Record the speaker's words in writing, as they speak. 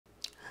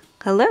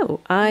Hello,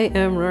 I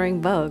am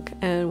roaringbug,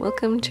 and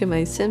welcome to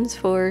my Sims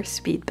 4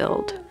 speed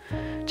build.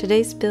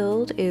 Today's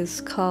build is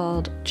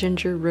called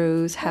Ginger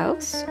Rose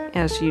House,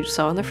 as you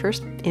saw in the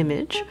first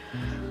image.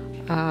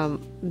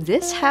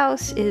 This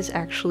house is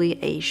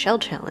actually a shell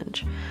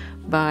challenge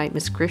by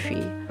Miss Griffey.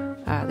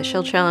 The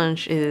shell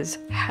challenge is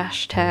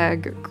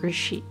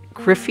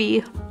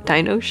 #Griffey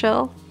Dino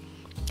Shell,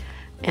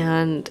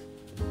 and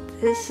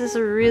this is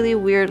a really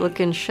weird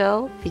looking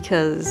shell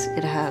because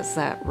it has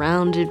that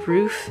rounded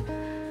roof,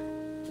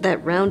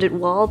 that rounded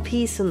wall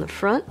piece in the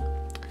front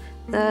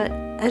that,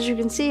 as you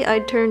can see, I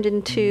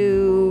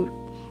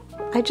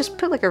just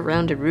put like a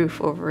rounded roof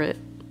over it,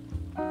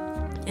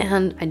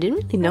 and I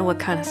didn't really know what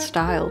kind of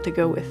style to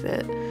go with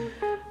it.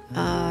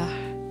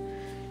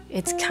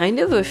 It's kind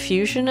of a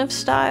fusion of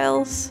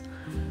styles.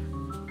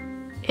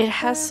 It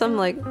has some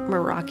like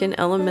Moroccan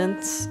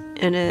elements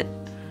in it,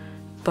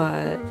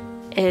 but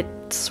it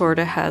sort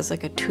of has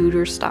like a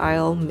Tudor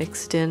style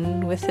mixed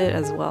in with it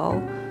as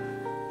well.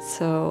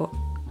 So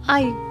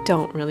I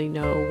don't really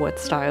know what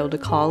style to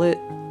call it.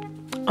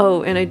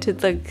 Oh, and I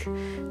did like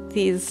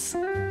these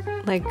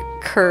like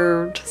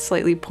curved,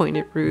 slightly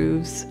pointed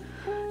roofs,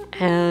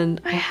 and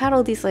I had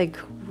all these like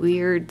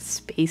weird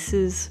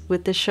spaces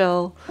with the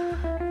shell,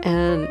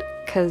 and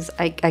because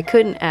I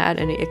couldn't add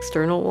any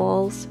external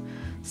walls,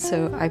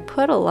 so I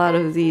put a lot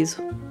of these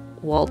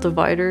wall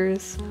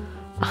dividers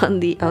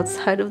on the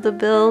outside of the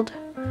build,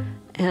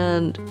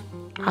 and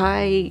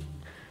I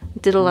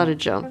did a lot of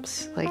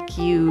jumps.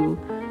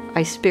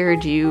 I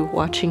spared you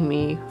watching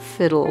me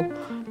fiddle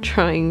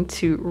trying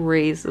to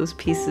raise those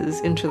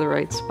pieces into the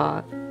right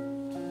spot.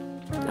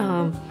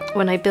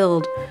 When I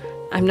build,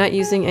 I'm not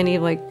using any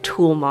like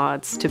tool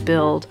mods to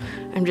build.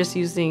 I'm just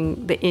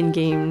using the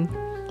in-game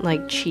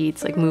like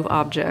cheats, like move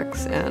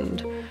objects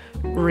and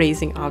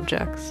raising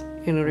objects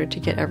in order to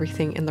get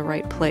everything in the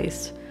right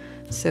place.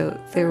 So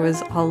there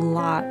was a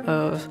lot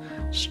of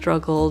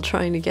struggle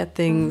trying to get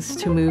things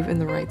to move in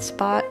the right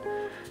spot.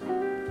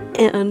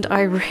 And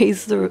I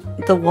raised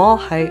the wall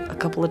height a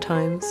couple of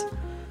times,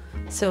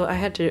 so I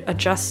had to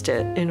adjust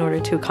it in order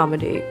to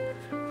accommodate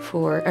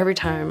for every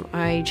time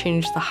I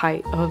changed the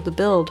height of the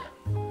build.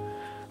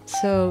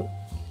 So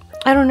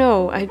I don't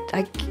know, I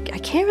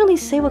can't really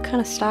say what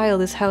kind of style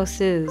this house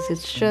is.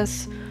 It's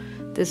just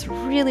this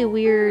really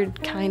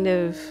weird kind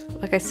of,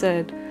 like I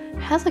said, it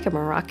has like a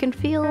Moroccan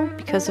feel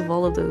because of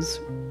all of those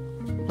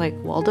like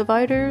wall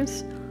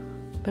dividers,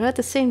 but at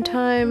the same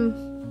time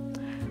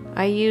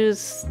I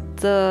use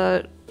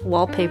the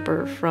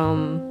wallpaper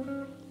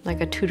from like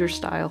a Tudor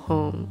style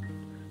home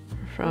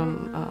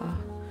from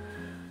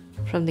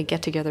the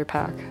Get Together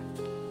pack.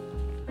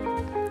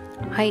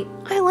 I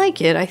like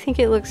it. I think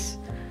it looks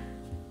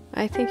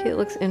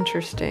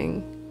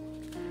interesting.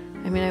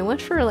 I mean, I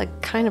went for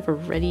like kind of a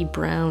reddy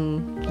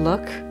brown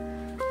look,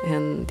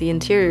 and the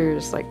interior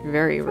is like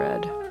very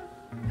red,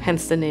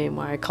 hence the name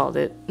why I called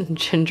it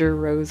Ginger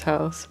Rose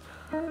House.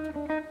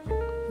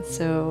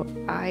 So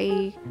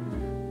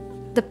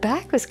the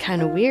back was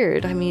kind of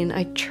weird. I mean,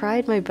 I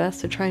tried my best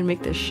to try and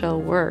make this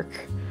shell work.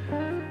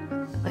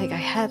 Like, I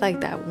had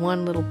like that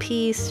one little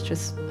piece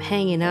just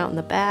hanging out in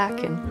the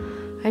back, and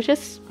I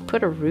just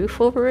put a roof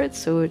over it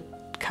so it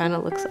kind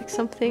of looks like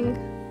something.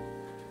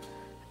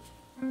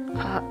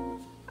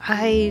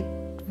 I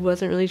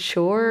wasn't really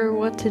sure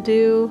what to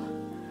do.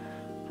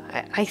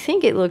 I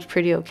think it looked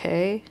pretty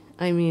okay.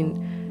 I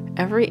mean,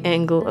 every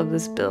angle of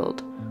this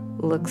build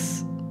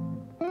looks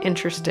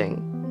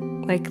interesting.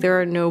 Like, there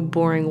are no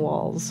boring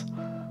walls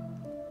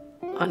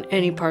on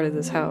any part of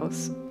this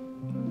house.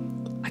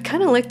 I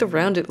kind of like the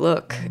rounded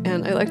look,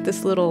 and I like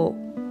this little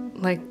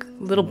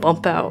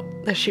bump out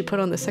that she put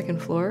on the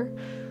second floor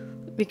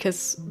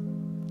because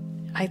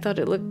I thought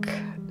it looked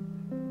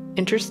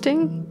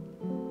interesting.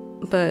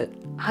 But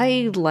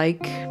I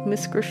like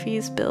Miss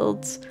Griffey's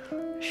builds.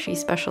 She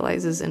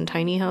specializes in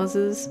tiny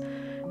houses,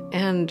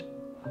 and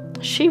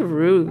she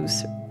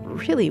roofs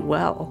really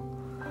well.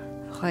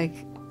 Like,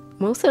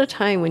 most of the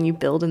time when you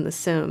build in The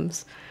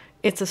Sims,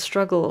 it's a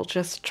struggle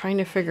just trying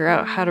to figure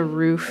out how to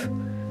roof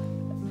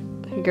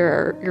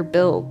your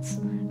builds,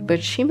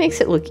 but she makes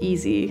it look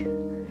easy.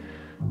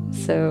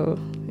 So,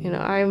 you know,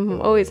 I'm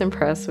always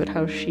impressed with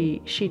how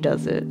she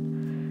does it.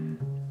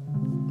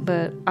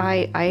 But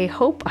I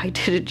hope I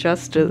did it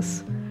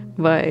justice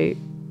by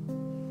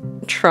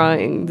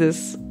trying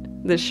this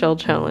shell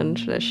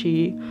challenge that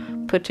she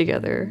put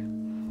together,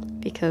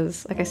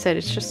 because like I said,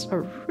 it's just a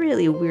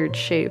really weird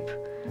shape.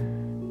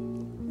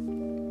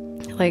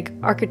 Like,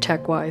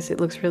 architect wise, it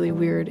looks really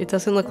weird. It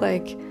doesn't look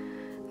like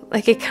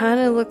it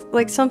kind of looks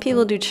like some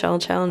people do shell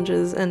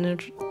challenges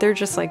and they're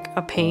just like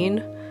a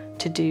pain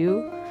to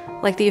do.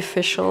 Like the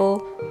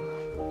official,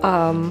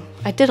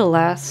 I did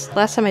last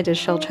time I did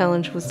shell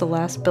challenge was the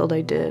last build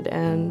I did,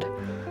 and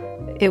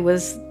it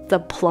was the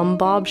plumb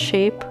bob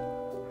shape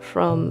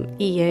from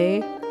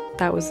EA.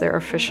 That was their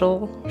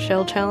official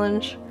shell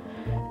challenge,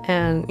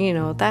 and you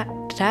know, that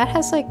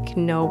has like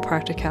no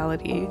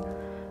practicality.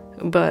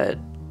 But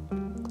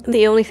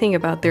the only thing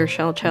about their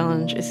shell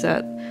challenge is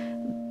that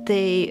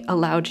they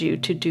allowed you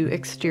to do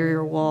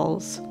exterior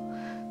walls.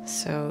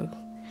 So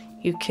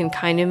you can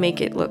kind of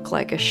make it look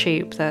like a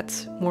shape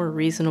that's more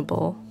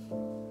reasonable.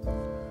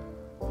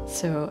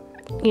 So,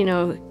 you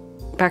know,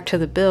 back to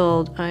the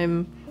build,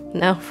 I'm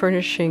now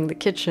furnishing the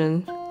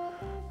kitchen,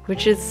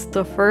 which is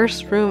the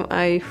first room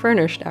I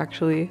furnished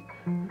actually.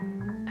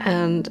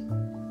 And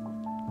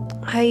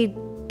I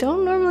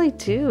don't normally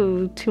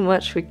do too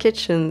much with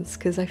kitchens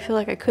because I feel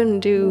like I couldn't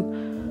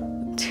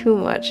do too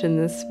much in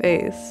this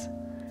space.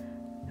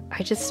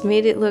 I just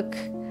made it look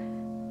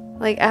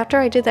like, after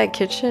I did that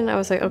kitchen, I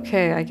was like,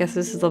 okay, I guess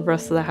this is the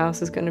rest of the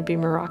house is going to be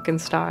Moroccan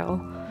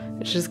style.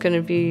 It's just going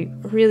to be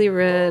really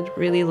red,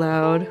 really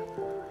loud.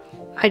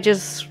 I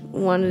just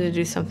wanted to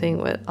do something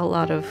with a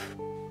lot of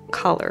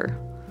color.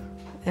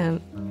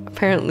 And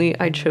apparently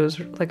I chose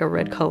like a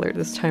red color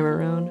this time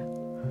around.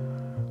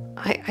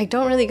 I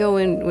don't really go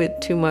in with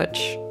too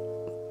much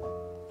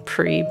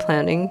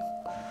pre-planning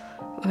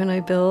when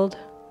I build.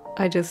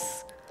 I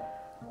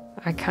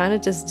kind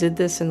of just did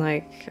this in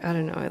like, I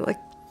don't know, it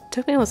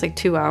took me almost like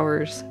 2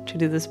 hours to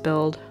do this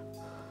build.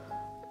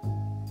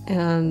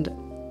 And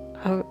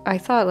I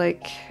thought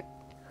like,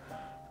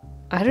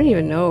 I don't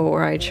even know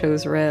where I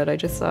chose red. I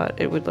just thought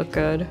it would look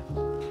good.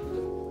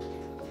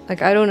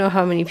 Like, I don't know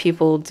how many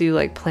people do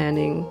like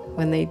planning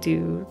when they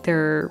do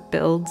their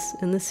builds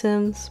in The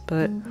Sims,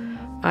 but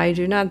I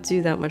do not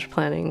do that much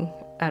planning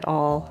at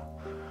all.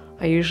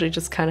 I usually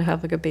just kind of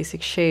have like a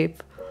basic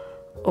shape,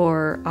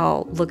 or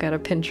I'll look at a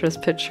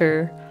Pinterest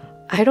picture.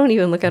 I don't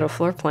even look at a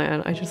floor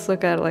plan. I just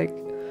look at like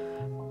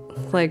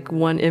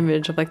one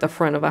image of like the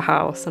front of a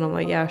house, and I'm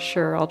like, yeah,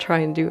 sure, I'll try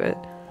and do it.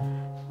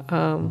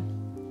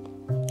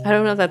 I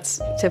don't know if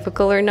that's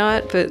typical or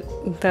not, but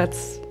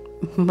that's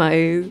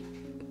my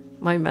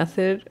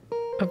method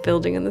of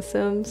building in The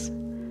Sims.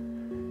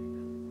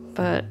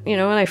 But, you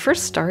know, when I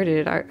first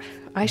started,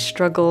 I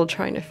struggled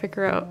trying to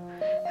figure out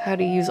how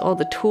to use all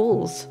the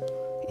tools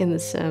in The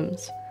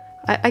Sims.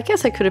 I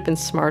guess I could have been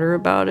smarter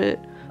about it.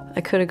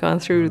 I could have gone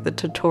through the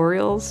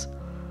tutorials,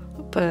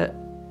 but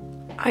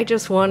I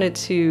just wanted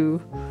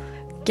to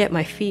get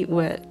my feet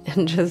wet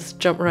and just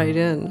jump right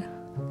in.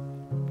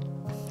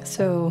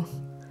 So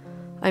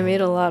I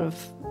made a lot of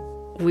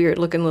weird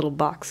looking little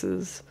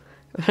boxes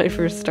when I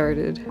first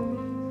started.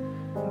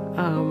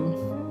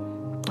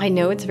 I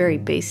know it's very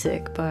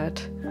basic, but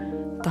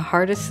the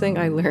hardest thing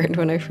I learned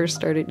when I first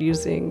started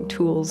using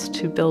tools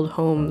to build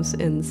homes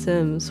in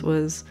Sims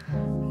was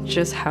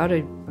just how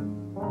to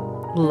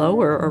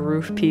lower a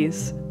roof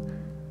piece.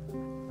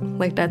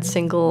 Like that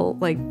single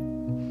like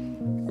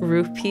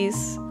roof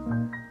piece,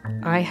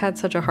 I had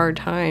such a hard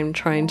time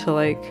trying to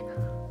like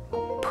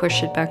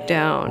push it back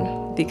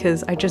down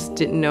because I just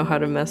didn't know how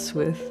to mess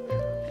with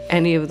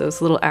any of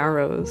those little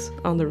arrows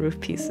on the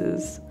roof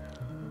pieces.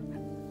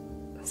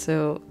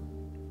 So,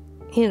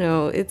 you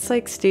know, it's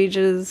like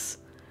stages,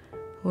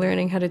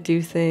 learning how to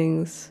do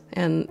things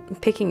and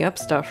picking up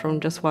stuff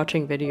from just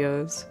watching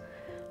videos.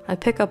 I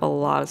pick up a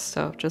lot of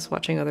stuff just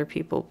watching other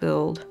people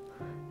build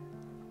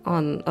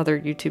on other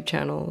YouTube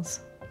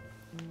channels.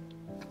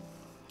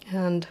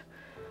 And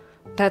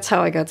that's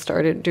how I got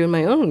started doing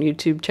my own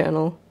YouTube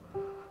channel.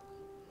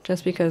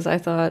 Just because I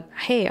thought,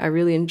 hey, I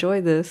really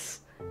enjoy this,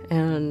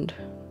 and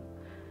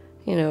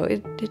you know,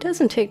 it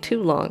doesn't take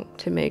too long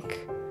to make,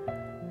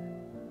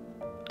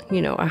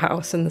 you know, a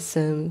house in The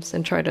Sims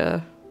and try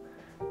to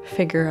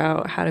figure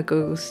out how it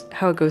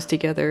goes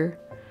together.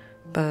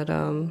 But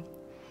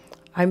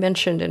I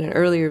mentioned in an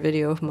earlier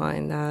video of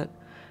mine that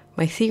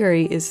my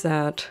theory is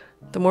that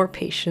the more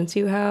patience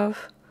you have,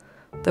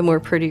 the more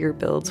pretty your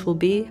builds will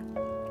be.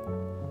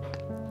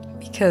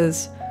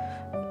 Because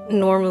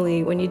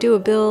normally when you do a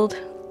build,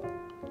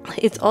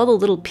 it's all the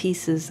little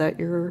pieces that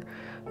you're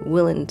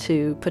willing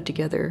to put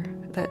together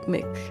that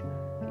make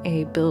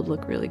a build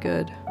look really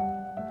good.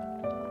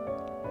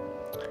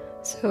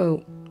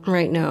 So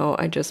right now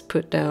I just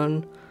put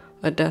down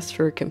a desk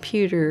for a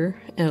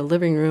computer and a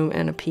living room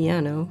and a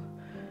piano,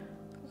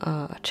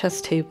 a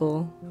chess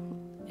table,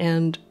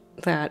 and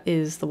that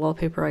is the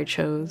wallpaper I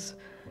chose.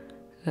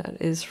 That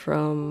is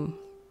from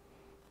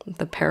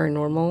the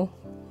Paranormal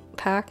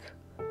pack,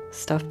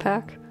 stuff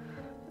pack,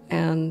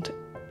 and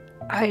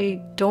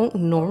I don't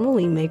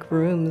normally make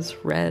rooms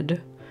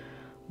red,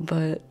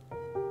 but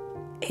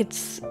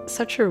it's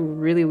such a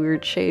really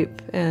weird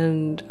shape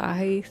and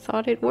I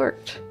thought it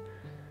worked.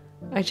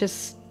 I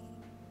just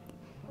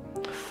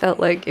felt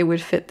like it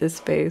would fit this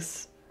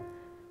space.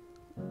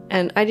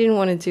 And I didn't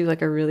want to do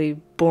like a really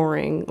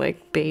boring,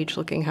 like beige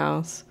looking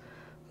house.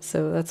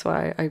 So that's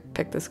why I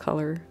picked this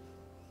color.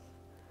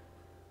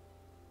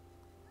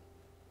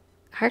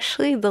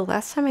 Actually, the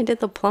last time I did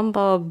the plumb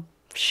bob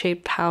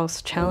shaped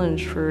house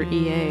challenge for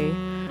EA,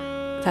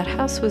 that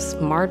house was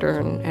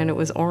modern and it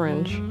was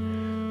orange.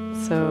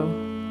 So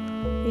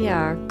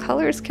yeah,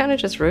 colors kind of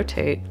just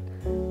rotate.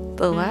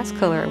 The last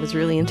color I was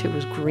really into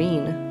was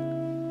green.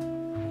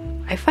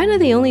 I find that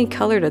the only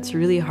color that's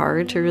really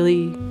hard to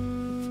really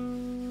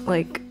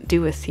like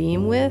do a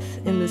theme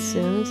with in The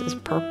Sims is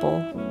purple.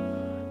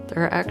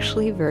 There are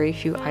actually very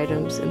few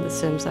items in The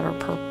Sims that are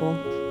purple.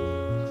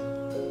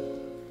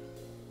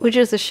 which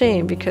is a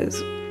shame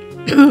because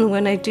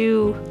when I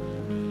do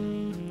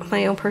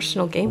my own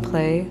personal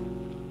gameplay,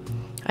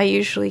 I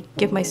usually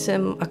give my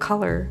sim a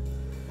color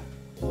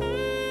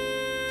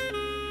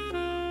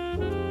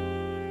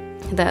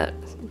that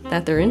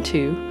they're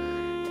into,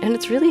 and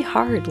it's really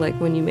hard, like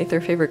when you make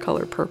their favorite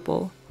color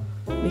purple,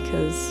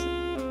 because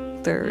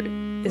there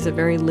is a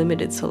very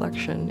limited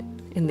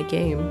selection in the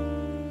game.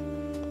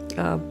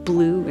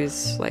 Blue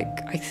is like,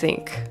 I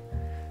think,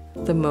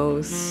 the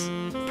most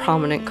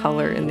prominent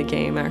color in the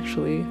game,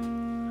 actually.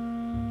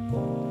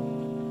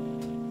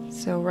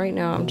 So right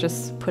now I'm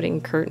just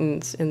putting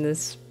curtains in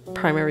this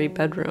primary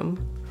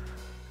bedroom,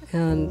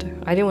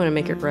 and I didn't want to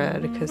make it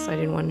red because I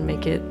didn't want to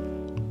make it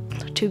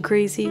too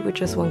crazy with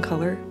just one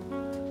color.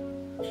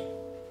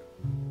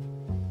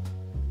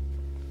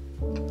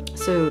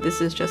 So this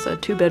is just a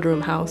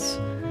 2-bedroom house,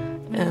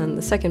 and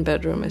the second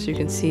bedroom, as you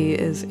can see,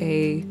 is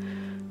a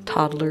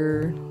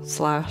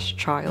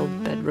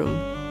toddler/child bedroom.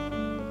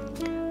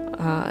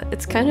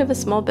 It's kind of a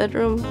small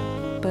bedroom,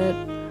 but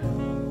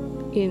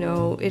you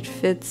know, it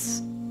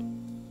fits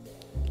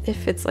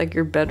like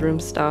your bedroom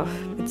stuff.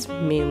 It's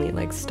mainly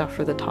like stuff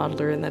for the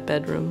toddler in that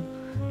bedroom.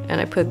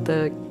 And I put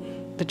the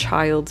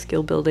child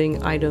skill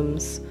building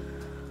items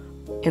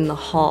in the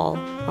hall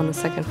on the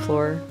second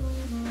floor.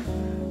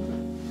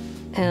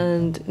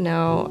 And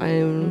now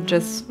I'm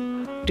just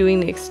doing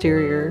the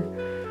exterior.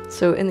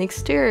 So in the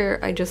exterior,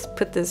 I just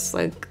put this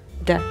like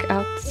deck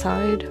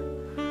outside,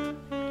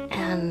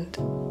 and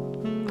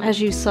as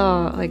you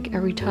saw, like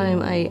every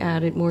time I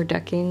added more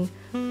decking,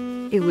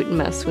 it would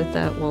mess with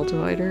that wall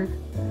divider,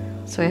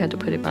 so I had to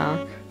put it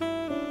back.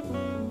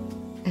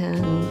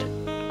 And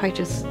I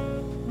just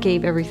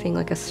gave everything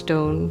like a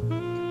stone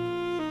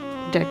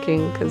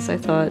decking because I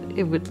thought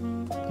it would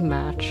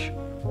match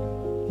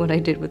what I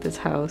did with this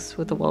house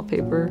with the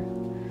wallpaper.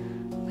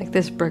 Like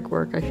this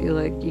brickwork, I feel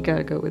like you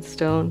gotta go with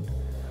stone.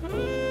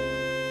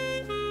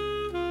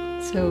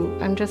 So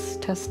I'm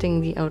just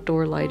testing the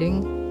outdoor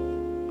lighting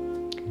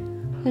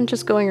and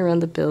just going around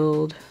the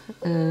build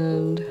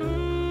and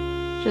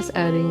just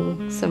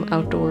adding some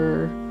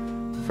outdoor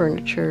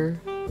furniture.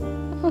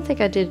 I don't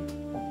think I did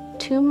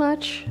too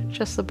much,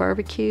 just the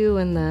barbecue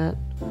and that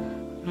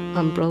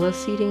umbrella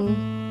seating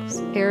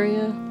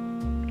area.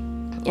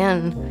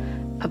 And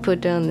I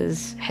put down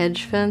this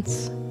hedge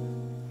fence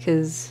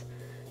because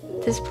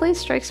this place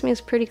strikes me as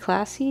pretty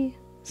classy,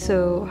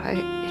 so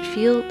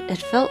it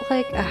felt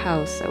like a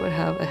house that would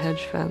have a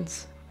hedge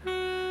fence.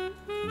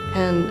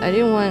 And I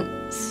didn't want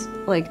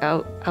like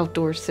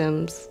outdoor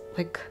sims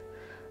like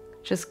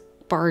just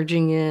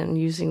barging in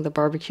using the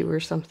barbecue or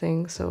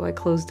something, so I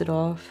closed it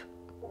off.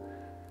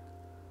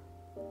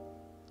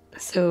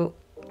 So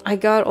I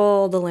got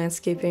all the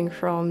landscaping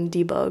from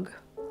Debug,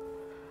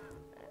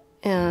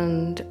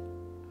 and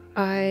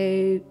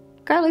I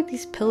got like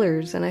these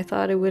pillars, and I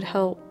thought it would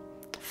help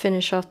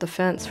finish off the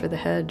fence for the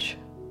hedge.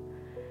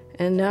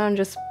 And now I'm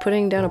just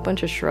putting down a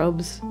bunch of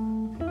shrubs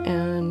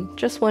and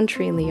just one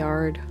tree in the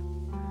yard.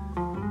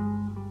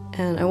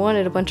 And I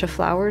wanted a bunch of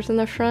flowers in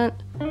the front,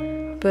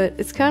 but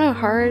it's kind of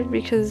hard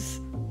because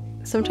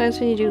sometimes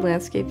when you do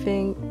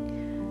landscaping,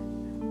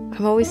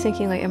 I'm always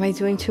thinking like, am I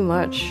doing too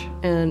much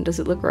and does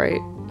it look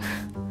right?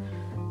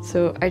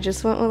 So I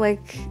just went with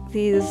like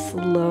these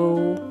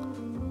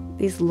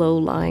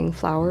low-lying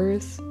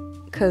flowers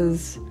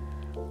because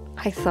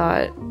I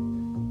thought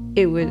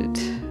it wouldn't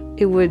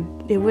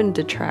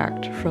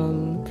detract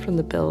from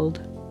the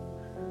build.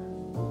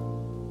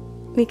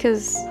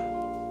 Because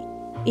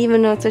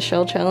even though it's a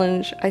shell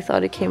challenge, I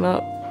thought it came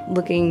out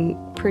looking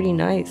pretty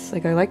nice.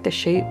 Like I like the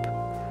shape.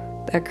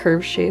 That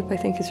curved shape I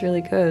think is really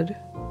good.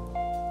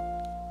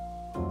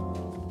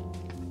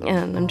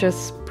 And I'm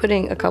just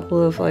putting a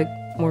couple of like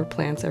more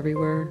plants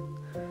everywhere.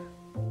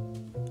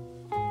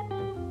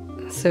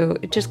 So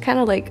it just kind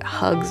of like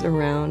hugs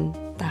around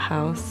the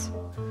house,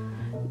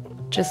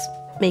 just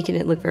making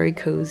it look very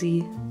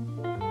cozy.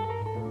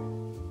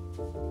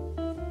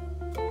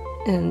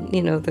 And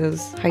you know,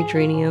 those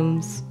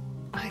hydrangeums,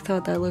 I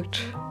thought that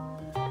looked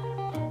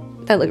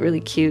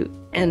really cute.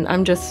 And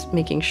I'm just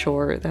making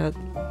sure that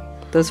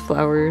those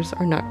flowers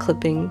are not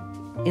clipping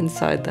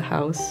inside the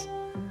house.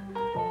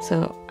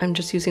 So I'm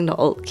just using the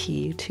Alt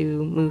key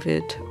to move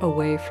it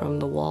away from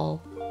the wall.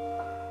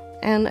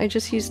 And I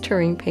just used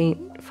terrain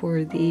paint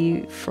for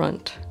the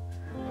front.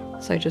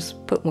 So I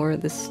just put more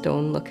of this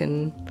stone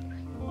looking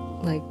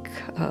like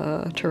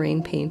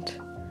terrain paint.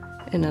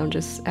 And now I'm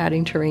just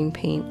adding terrain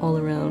paint all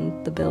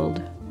around the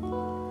build,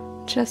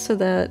 just so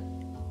that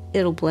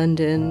it'll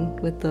blend in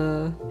with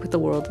the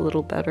world a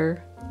little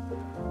better.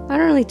 I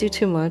don't really do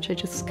too much, I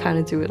just kind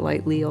of do it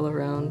lightly all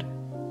around.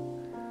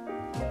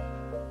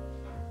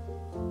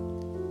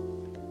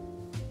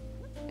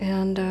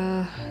 And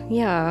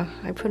yeah,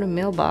 I put a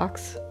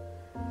mailbox.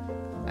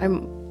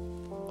 I'm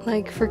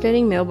like,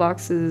 forgetting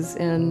mailboxes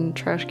and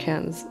trash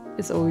cans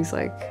is always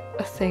like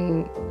a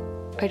thing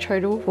I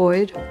try to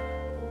avoid.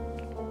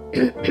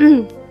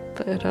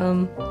 But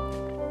I'm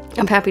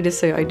happy to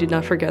say I did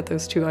not forget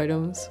those two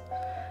items.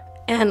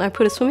 And I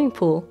put a swimming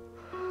pool,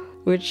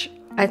 which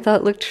I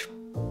thought looked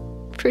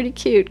pretty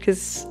cute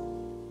because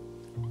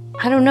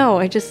I don't know,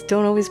 I just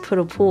don't always put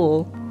a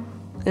pool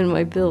in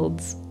my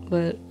builds,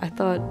 but I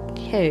thought,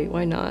 hey,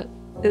 why not?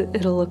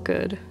 It'll look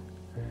good.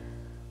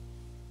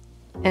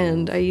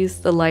 And I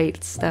used the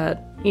lights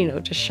that, you know,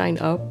 just shine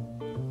up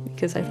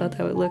because I thought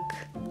that would look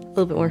a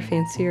little bit more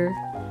fancier.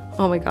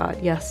 Oh my god,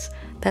 yes.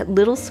 That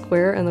little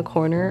square in the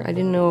corner, I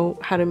didn't know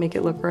how to make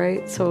it look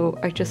right, so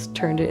I just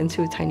turned it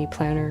into a tiny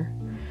planter.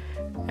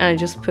 And I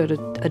just put a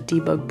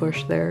debug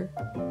bush there.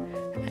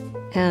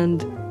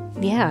 And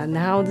yeah,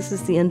 now this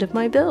is the end of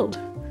my build.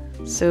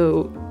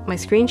 So my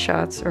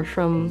screenshots are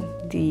from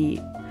the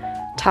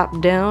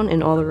top down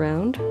and all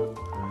around.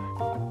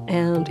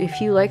 And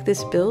if you like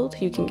this build,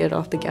 you can get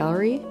off the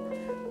gallery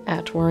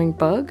at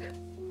roaringbug.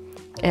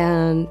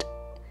 And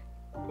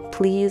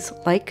please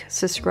like,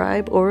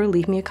 subscribe, or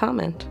leave me a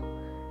comment.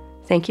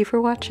 Thank you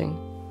for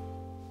watching.